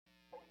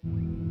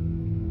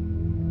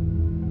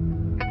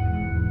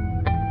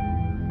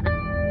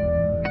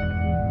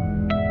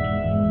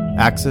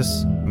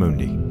Axis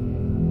Mundi.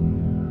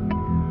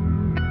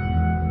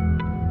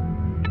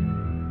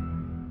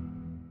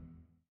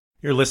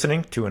 You're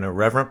listening to an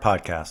Irreverent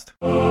podcast.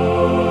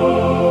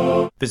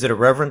 Visit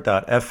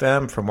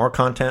irreverent.fm for more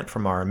content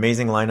from our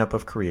amazing lineup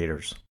of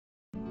creators.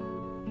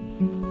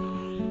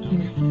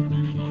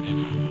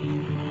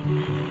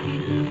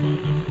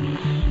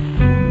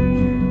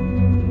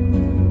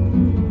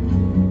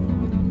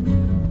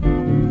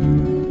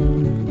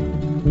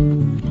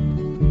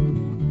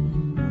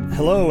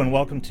 Hello and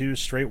welcome to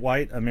Straight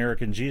White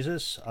American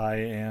Jesus. I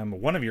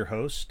am one of your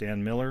hosts,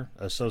 Dan Miller,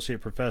 Associate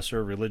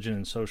Professor of Religion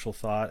and Social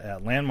Thought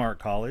at Landmark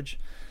College.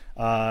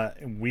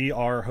 We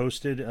are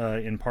hosted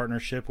in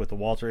partnership with the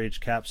Walter H.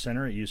 Capps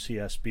Center at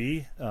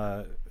UCSB.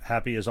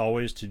 Happy as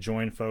always to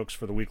join folks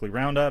for the weekly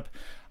roundup.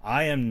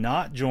 I am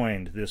not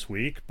joined this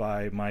week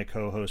by my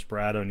co-host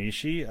Brad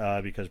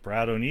Onishi because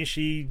Brad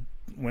Onishi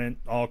went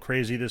all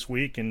crazy this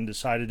week and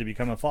decided to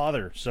become a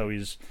father. So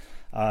he's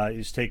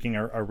taking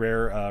a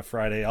rare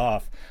Friday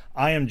off.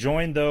 I am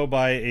joined though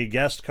by a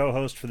guest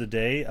co-host for the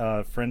day,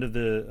 a friend of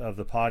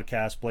the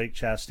podcast, Blake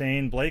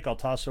Chastain. Blake, I'll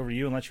toss over to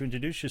you and let you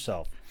introduce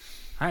yourself.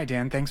 Hi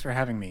Dan, thanks for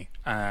having me.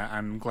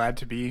 I'm glad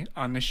to be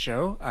on this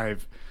show.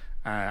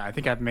 I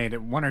think I've made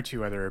one or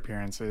two other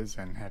appearances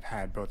and have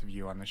had both of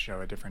you on the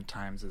show at different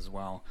times as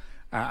well.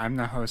 I'm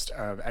the host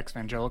of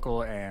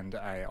Exvangelical, and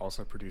I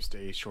also produced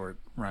a short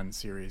run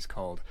series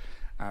called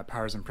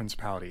Powers and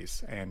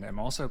Principalities, and I'm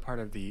also part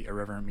of the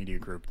Irreverent Media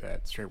Group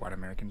that Straight White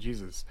American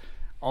Jesus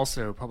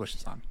also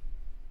publishes on.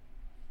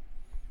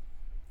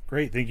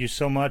 Great, thank you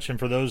so much. And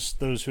for those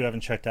who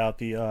haven't checked out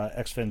the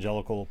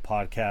Exvangelical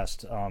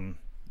podcast,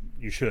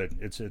 you should.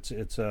 It's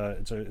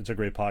a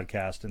great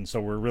podcast, and so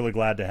we're really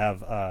glad to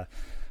have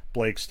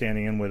Blake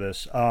standing in with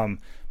us.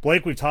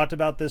 Blake, we've talked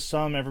about this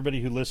some.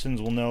 Everybody who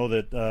listens will know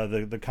that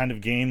the kind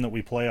of game that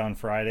we play on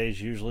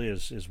Fridays usually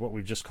is what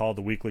we've just called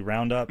the weekly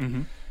roundup.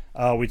 Mm-hmm.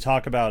 We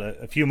talked about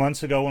a few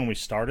months ago when we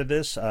started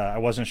this. I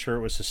wasn't sure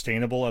it was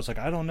sustainable. I was like,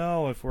 I don't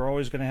know if we're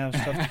always going to have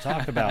stuff to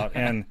talk about.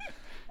 And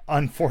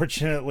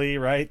unfortunately,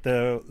 right,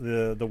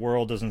 the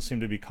world doesn't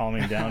seem to be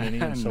calming down any,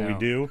 and so no. We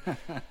do.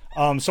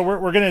 So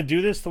we're going to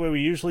do this the way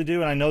we usually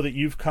do. And I know that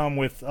you've come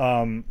with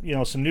some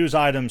news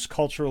items,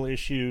 cultural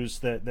issues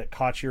that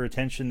caught your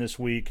attention this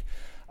week.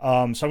 So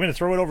I'm going to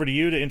throw it over to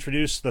you to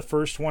introduce the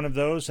first one of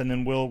those, and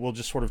then we'll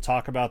just sort of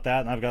talk about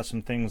that. And I've got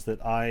some things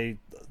that I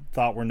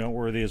thought were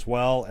noteworthy as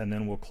well, and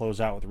then we'll close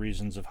out with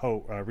reasons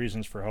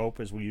for hope,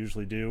 as we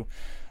usually do.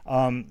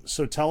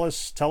 So tell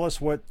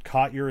us what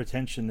caught your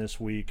attention this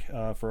week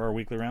for our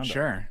weekly roundup.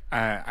 Sure.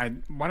 Why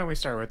don't we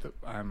start with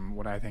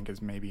what I think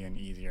is maybe an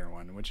easier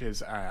one, which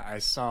is I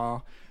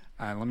saw.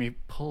 Let me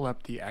pull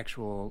up the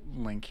actual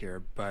link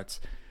here, but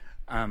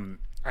I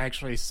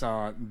actually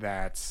saw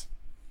that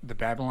the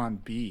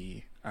Babylon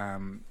Bee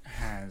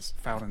has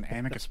filed an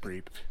amicus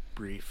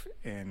brief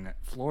in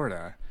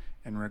Florida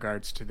in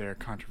regards to their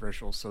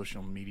controversial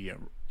social media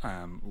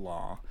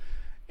law.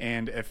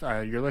 And if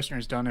your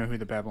listeners don't know who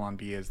the Babylon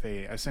Bee is, they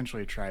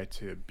essentially try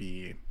to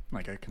be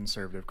like a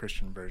conservative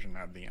Christian version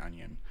of The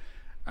Onion.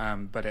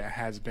 But it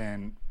has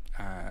been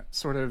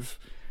sort of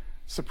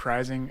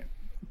surprising,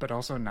 but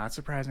also not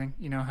surprising,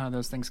 you know how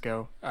those things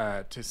go,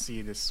 to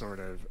see this sort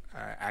of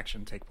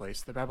action take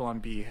place. The Babylon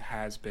Bee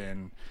has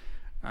been,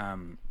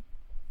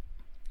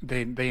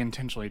 they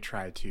intentionally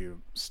try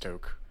to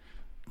stoke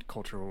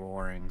cultural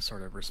warring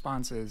sort of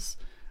responses,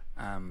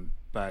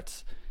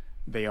 but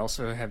they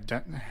also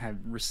have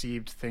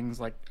received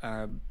things like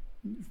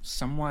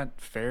somewhat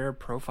fair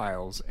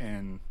profiles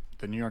in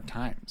the New York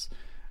Times.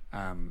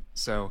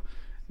 So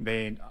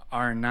they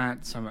are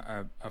not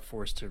a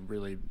force to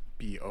really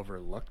be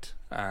overlooked,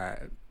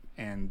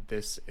 and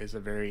this is a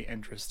very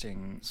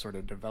interesting sort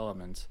of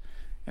development.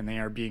 And they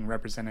are being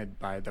represented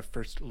by the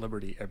First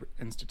Liberty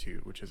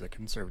Institute, which is a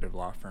conservative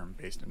law firm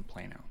based in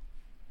Plano.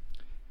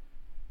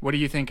 What do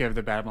you think of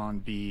the Babylon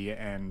Bee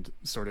and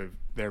sort of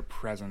their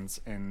presence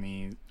in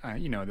the,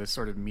 this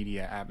sort of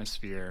media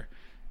atmosphere?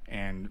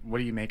 And what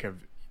do you make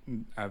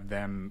of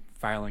them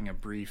filing a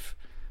brief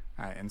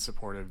in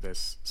support of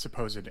this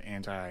supposed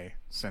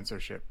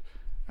anti-censorship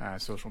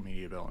social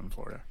media bill in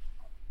Florida?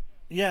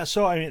 Yeah,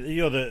 so I mean,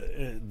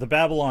 the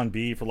Babylon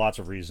Bee, for lots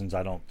of reasons,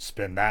 I don't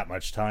spend that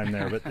much time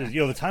there, but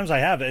the times I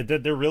have,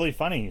 they're really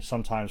funny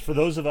sometimes. For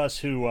those of us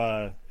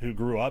who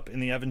grew up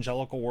in the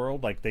evangelical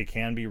world, like, they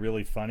can be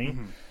really funny.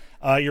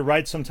 Mm-hmm. You're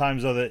right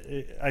sometimes, though,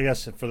 that I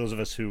guess for those of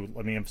us who,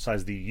 let me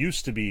emphasize, the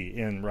used to be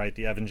in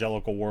the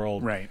evangelical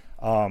world, right?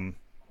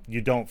 You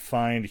don't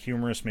find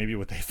humorous maybe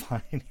what they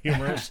find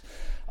humorous.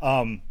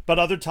 But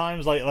other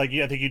times, like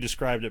I think you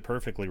described it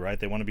perfectly, right?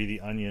 They want to be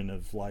the Onion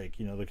of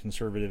the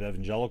conservative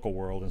evangelical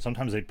world, and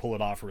sometimes they pull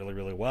it off really,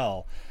 really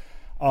well.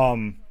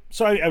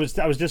 So I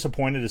was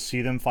disappointed to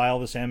see them file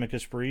this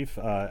amicus brief.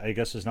 I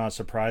guess it's not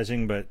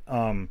surprising, but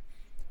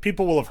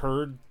people will have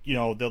heard,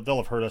 they'll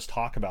have heard us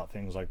talk about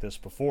things like this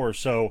before.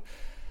 So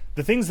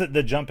the things that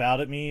jump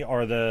out at me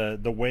are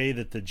the way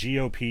that the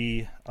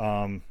GOP,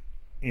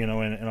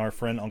 and our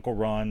friend Uncle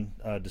Ron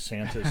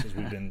DeSantis, as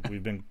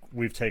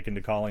we've taken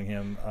to calling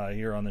him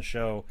here on the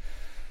show,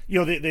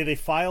 they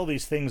file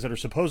these things that are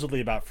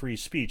supposedly about free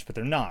speech, but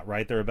they're not,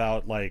 right? They're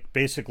about like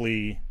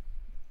basically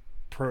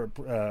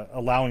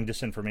allowing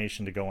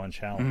disinformation to go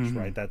unchallenged,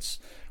 right? That's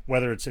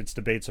whether it's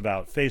debates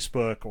about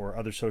Facebook or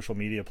other social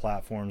media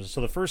platforms. So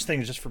the first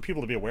thing is just for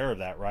people to be aware of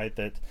that, right?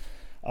 That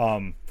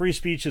free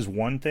speech is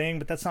one thing,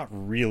 but that's not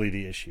really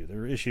the issue.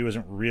 The issue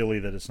isn't really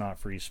that it's not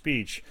free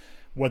speech.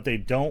 What they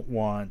don't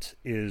want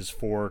is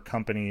for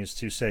companies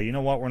to say, you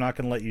know what, we're not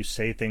going to let you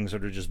say things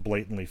that are just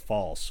blatantly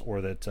false,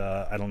 or that,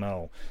 I don't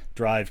know,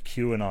 drive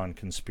QAnon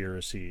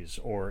conspiracies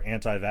or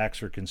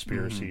anti-vaxxer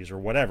conspiracies or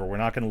whatever. We're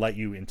not going to let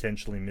you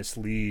intentionally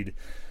mislead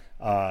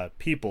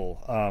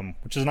people,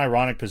 which is an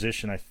ironic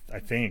position, I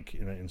think,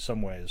 in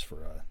some ways for,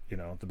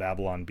 the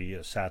Babylon Bee,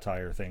 a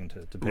satire thing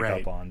to pick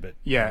up on. But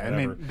yeah,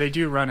 and they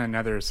do run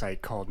another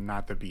site called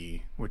Not the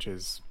Bee, which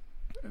is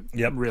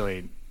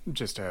really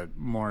just a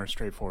more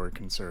straightforward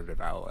conservative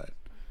outlet.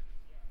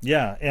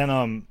 Yeah,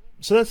 and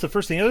so that's the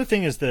first thing. The other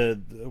thing is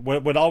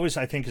what always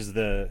I think is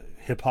the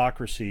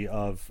hypocrisy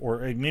of, or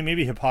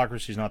maybe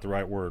hypocrisy is not the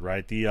right word,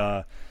 right?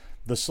 The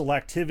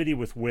selectivity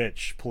with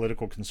which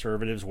political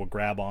conservatives will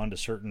grab on to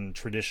certain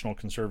traditional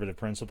conservative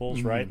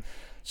principles, right?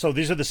 So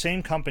these are the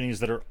same companies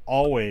that are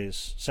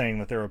always saying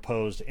that they're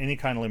opposed to any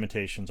kind of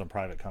limitations on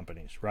private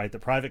companies, right? The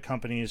private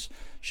companies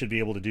should be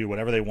able to do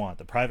whatever they want.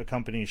 The private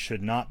companies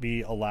should not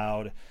be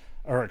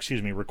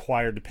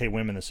required to pay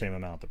women the same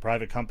amount. The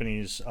private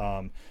companies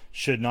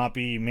should not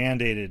be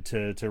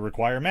mandated to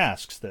require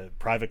masks. The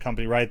private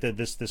company, right? That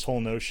this whole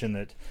notion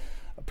that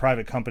a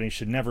private company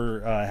should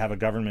never have a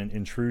government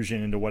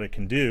intrusion into what it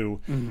can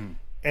do.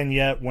 And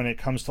yet when it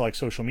comes to like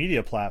social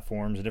media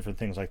platforms and different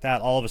things like that,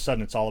 all of a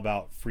sudden it's all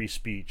about free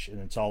speech, and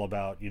it's all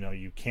about,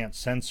 you can't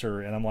censor.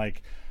 And I'm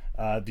like,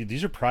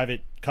 these are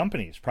private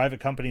companies.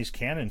 Private companies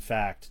can in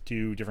fact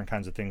do different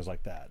kinds of things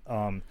like that.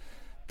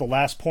 The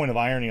last point of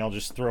irony I'll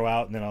just throw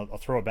out, and then I'll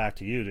throw it back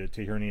to you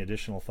to hear any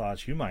additional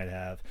thoughts you might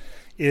have,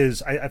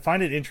 is I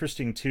find it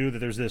interesting too that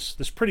there's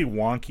this pretty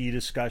wonky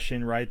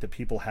discussion, right, that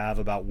people have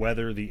about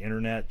whether the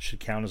internet should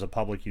count as a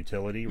public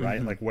utility,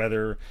 right? Like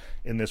whether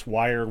in this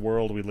wired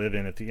world we live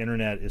in, if the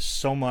internet is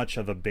so much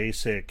of a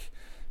basic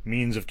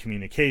means of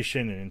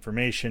communication and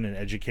information and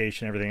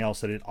education, everything else,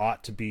 that it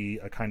ought to be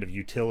a kind of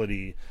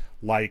utility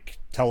like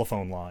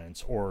telephone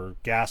lines or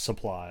gas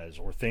supplies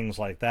or things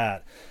like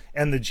that.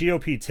 And the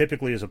GOP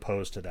typically is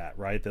opposed to that,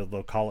 right?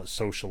 They'll call it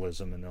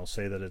socialism, and they'll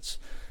say that it's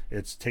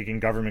taking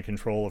government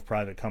control of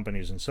private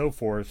companies and so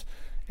forth.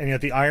 And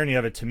yet the irony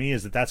of it to me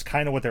is that that's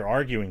kind of what they're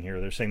arguing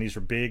here. They're saying these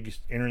are big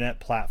internet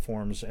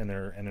platforms, and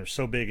they're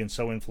so big and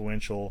so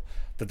influential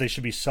that they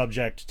should be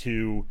subject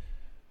to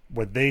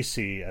what they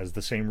see as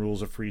the same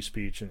rules of free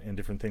speech and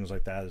different things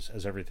like that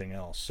as everything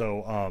else.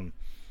 So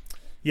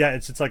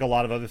it's like a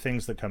lot of other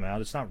things that come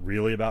out. It's not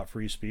really about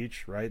free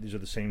speech, right? These are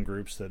the same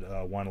groups that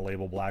want to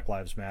label Black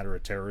Lives Matter a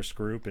terrorist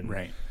group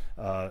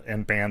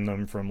and ban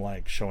them from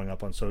like showing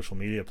up on social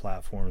media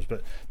platforms.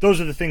 But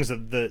those are the things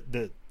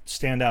that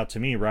stand out to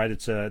me, right?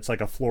 It's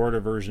like a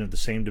Florida version of the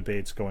same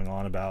debates going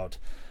on about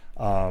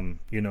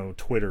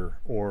Twitter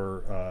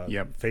or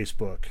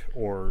Facebook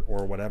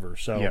or whatever.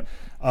 So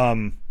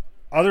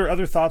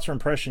other thoughts or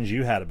impressions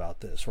you had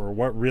about this, or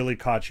what really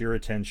caught your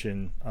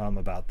attention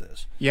about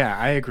this? Yeah,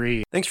 I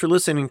agree. Thanks for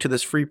listening to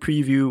this free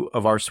preview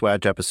of our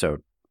Swag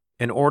episode.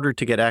 In order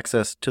to get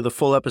access to the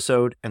full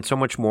episode and so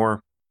much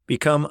more,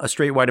 become a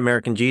Straight White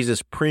American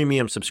Jesus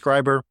premium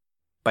subscriber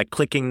by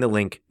clicking the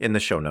link in the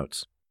show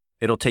notes.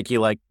 It'll take you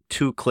like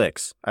 2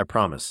 clicks, I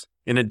promise.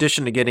 In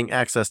addition to getting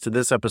access to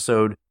this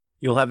episode,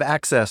 you'll have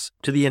access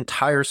to the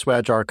entire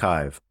Swag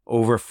archive,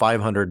 over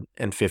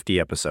 550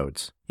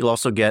 episodes. You'll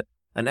also get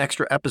an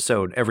extra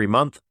episode every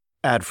month,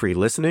 ad-free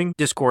listening,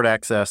 Discord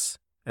access,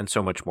 and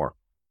so much more.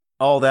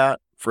 All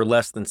that for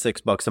less than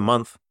 $6 a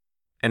month,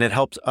 and it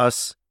helps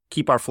us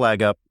keep our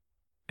flag up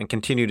and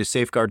continue to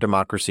safeguard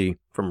democracy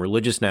from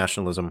religious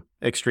nationalism,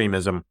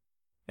 extremism,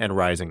 and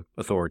rising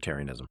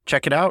authoritarianism.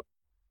 Check it out.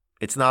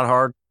 It's not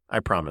hard, I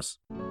promise.